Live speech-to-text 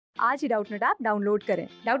आज ही Doubtnut app download करें।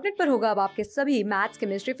 Doubtnut पर होगा अब आपके सभी मैथ्स,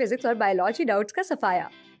 केमिस्ट्री, फिजिक्स और बायोलॉजी डाउट्स का सफाया।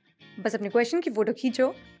 बस अपने क्वेश्चन की फोटो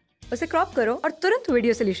खींचो, उसे क्रॉप करो और तुरंत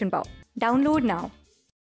वीडियो सोल्यूशन पाओ। Download now.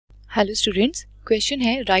 Hello students, question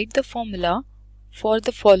है right the formula for the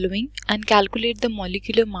following and calculate the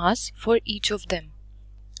molecular mass for each of them.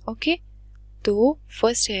 Okay, तो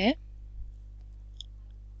फर्स्ट है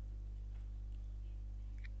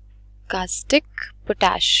कास्टिक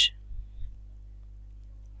पोटैश।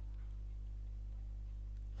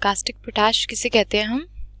 कास्टिक पोटैश किसे कहते हैं हम?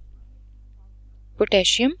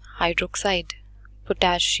 Potassium hydroxide.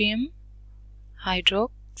 Potassium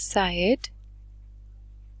hydroxide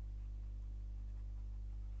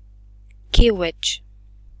KOH।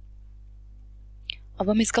 अब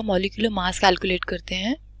हम इसका मॉलिक्यूलर मास कैलकुलेट करते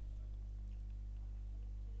हैं।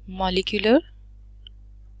 Molecular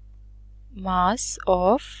mass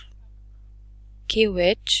of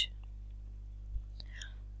KOH,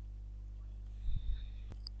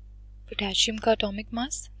 potassium का atomic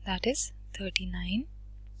mass that is 39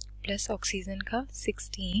 plus oxygen का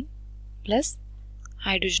 16 प्लस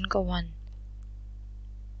हाइड्रोजन का 1,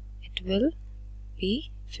 इट विल बी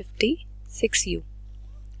 56U।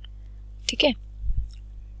 ठीक है,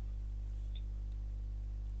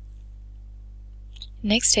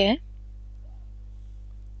 नेक्स्ट है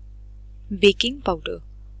बेकिंग पाउडर।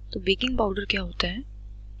 तो बेकिंग पाउडर क्या होता है?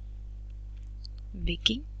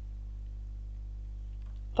 Baking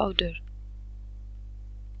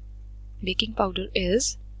powder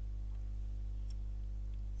is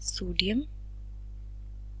sodium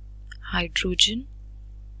hydrogen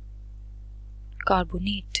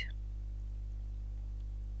carbonate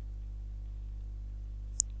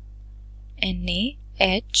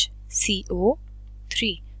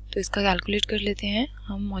NaHCO3। तो इसका कैलकुलेट कर लेते हैं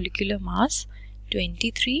हम। मॉलिक्यूलर मास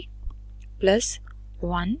 23 प्लस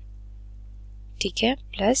 1, ठीक है,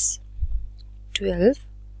 प्लस 12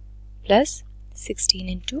 प्लस 16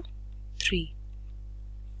 इंटू 3,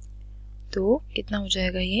 तो कितना हो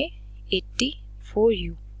जाएगा ये?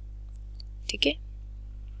 84U। ठीक है,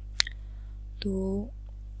 तो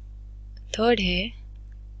थर्ड है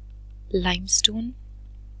limestone.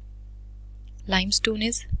 Limestone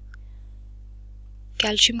is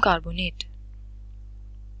calcium carbonate.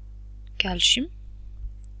 Calcium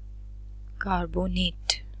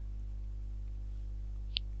carbonate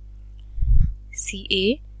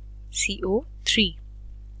CaCO3।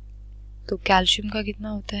 तो कैल्शियम का कितना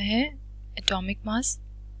होता है एटॉमिक मास?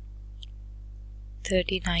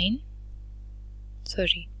 39,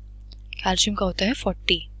 सॉरी, कैल्शियम का होता है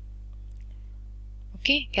 40।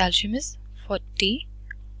 Okay, calcium is 40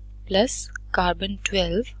 plus carbon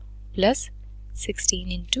 12 plus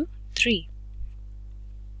 16 into 3,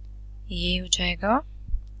 ये हो जाएगा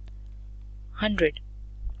 100।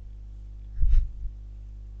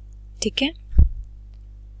 ठीक है,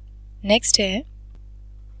 नेक्स्ट है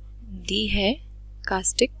दी है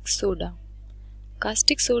कास्टिक सोडा।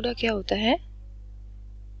 कास्टिक सोडा क्या होता है?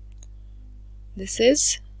 This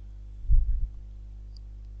is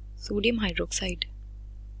sodium hydroxide.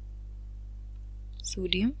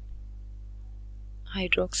 Sodium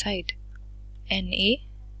hydroxide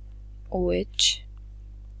NaOH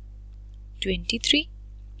 23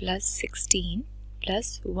 plus 16 plus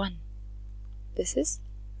 1, this is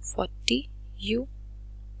 40U।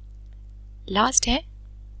 Last है,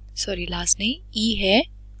 सॉरी लास्ट नहीं, E है,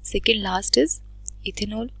 second last is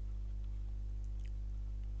ethanol.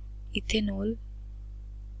 Ethanol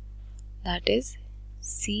that is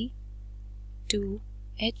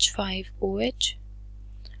C2H5OH,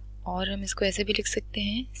 और हम इसको ऐसे भी लिख सकते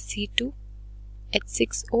हैं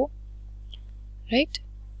C2H6O, राइट।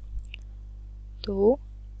 तो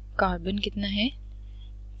कार्बन कितना है?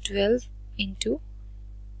 12 इंटू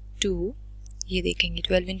 2, ये देखेंगे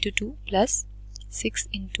 12 into 2 plus 6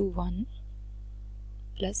 into 1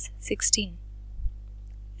 plus 16,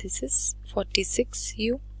 this is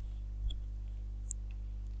 46U।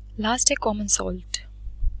 Last है common salt.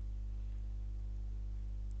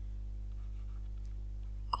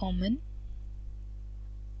 Common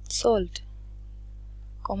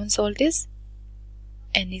salt is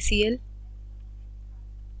NaCl।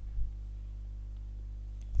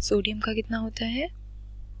 Sodium का कितना होता है?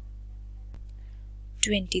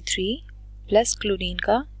 23 प्लस क्लोरीन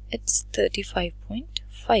का it's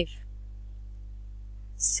 35.5,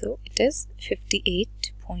 so it is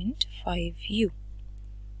 58.5U।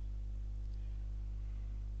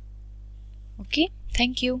 Okay,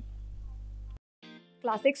 thank you.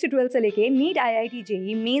 Class 6 से 12 से लेके नीट, IIT,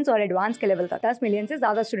 JEE मेंस और एडवांस के लेवल तक 10 मिलियन से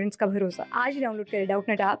ज्यादा स्टूडेंट्स का भरोसा। आज ही डाउनलोड करें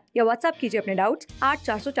डाउटनेट ऐप या व्हाट्सएप कीजिए अपने डाउट्स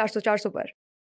 8400 400 400 पर।